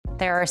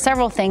There are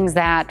several things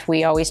that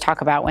we always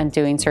talk about when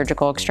doing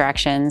surgical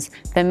extractions.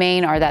 The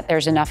main are that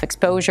there's enough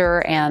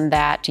exposure and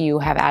that you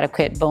have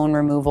adequate bone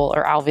removal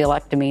or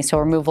alveolectomy, so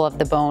removal of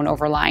the bone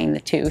overlying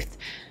the tooth.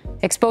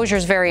 Exposure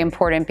is very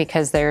important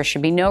because there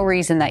should be no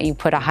reason that you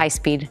put a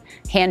high-speed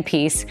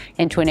handpiece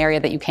into an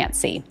area that you can't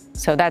see.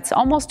 So that's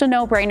almost a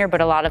no-brainer,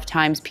 but a lot of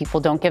times people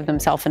don't give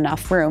themselves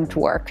enough room to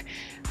work.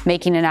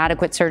 Making an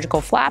adequate surgical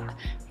flap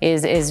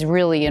is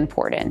really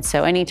important.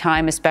 So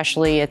anytime,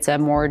 especially it's a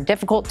more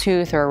difficult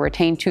tooth or a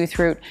retained tooth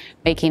root,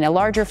 making a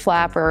larger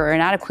flap or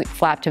an adequate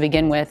flap to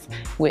begin with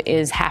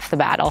is half the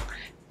battle.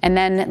 And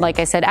then, like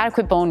I said,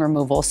 adequate bone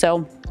removal.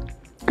 So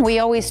we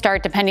always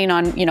start, depending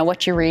on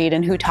what you read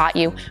and who taught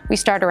you, we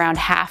start around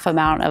half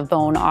amount of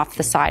bone off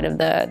the side of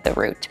the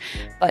root.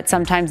 But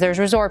sometimes there's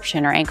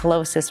resorption or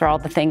ankylosis or all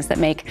the things that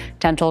make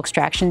dental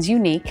extractions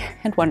unique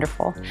and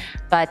wonderful.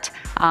 But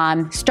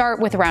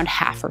start with around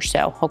half or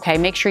so, okay?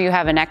 Make sure you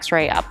have an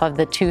x-ray up of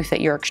the tooth that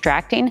you're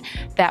extracting.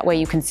 That way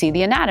you can see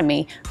the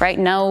anatomy, right?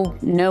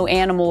 No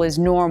animal is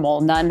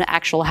normal. None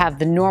actually have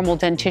the normal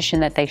dentition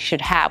that they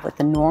should have with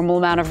the normal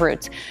amount of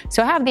roots.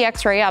 So have the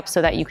x-ray up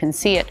so that you can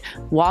see it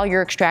while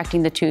you're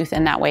extracting the tooth,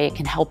 and that way it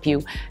can help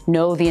you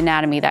know the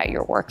anatomy that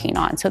you're working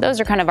on. So those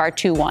are kind of our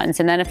two ones.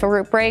 And then if a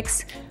root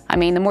breaks, I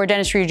mean, the more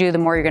dentistry you do, the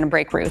more you're going to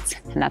break roots,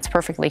 and that's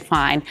perfectly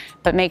fine.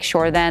 But make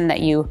sure then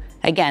that you,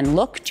 again,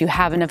 look, do you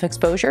have enough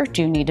exposure?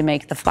 Do you need to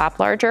make the flap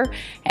larger?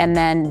 And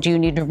then do you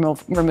need to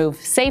remove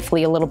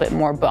safely a little bit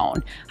more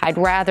bone? I'd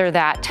rather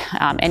that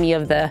any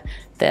of the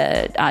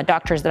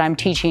doctors that I'm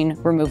teaching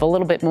remove a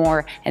little bit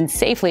more and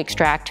safely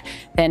extract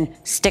than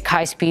stick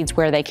high speeds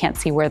where they can't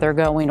see where they're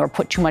going or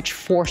put too much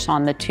force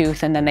on the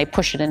tooth and then they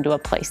push it into a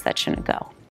place that shouldn't go.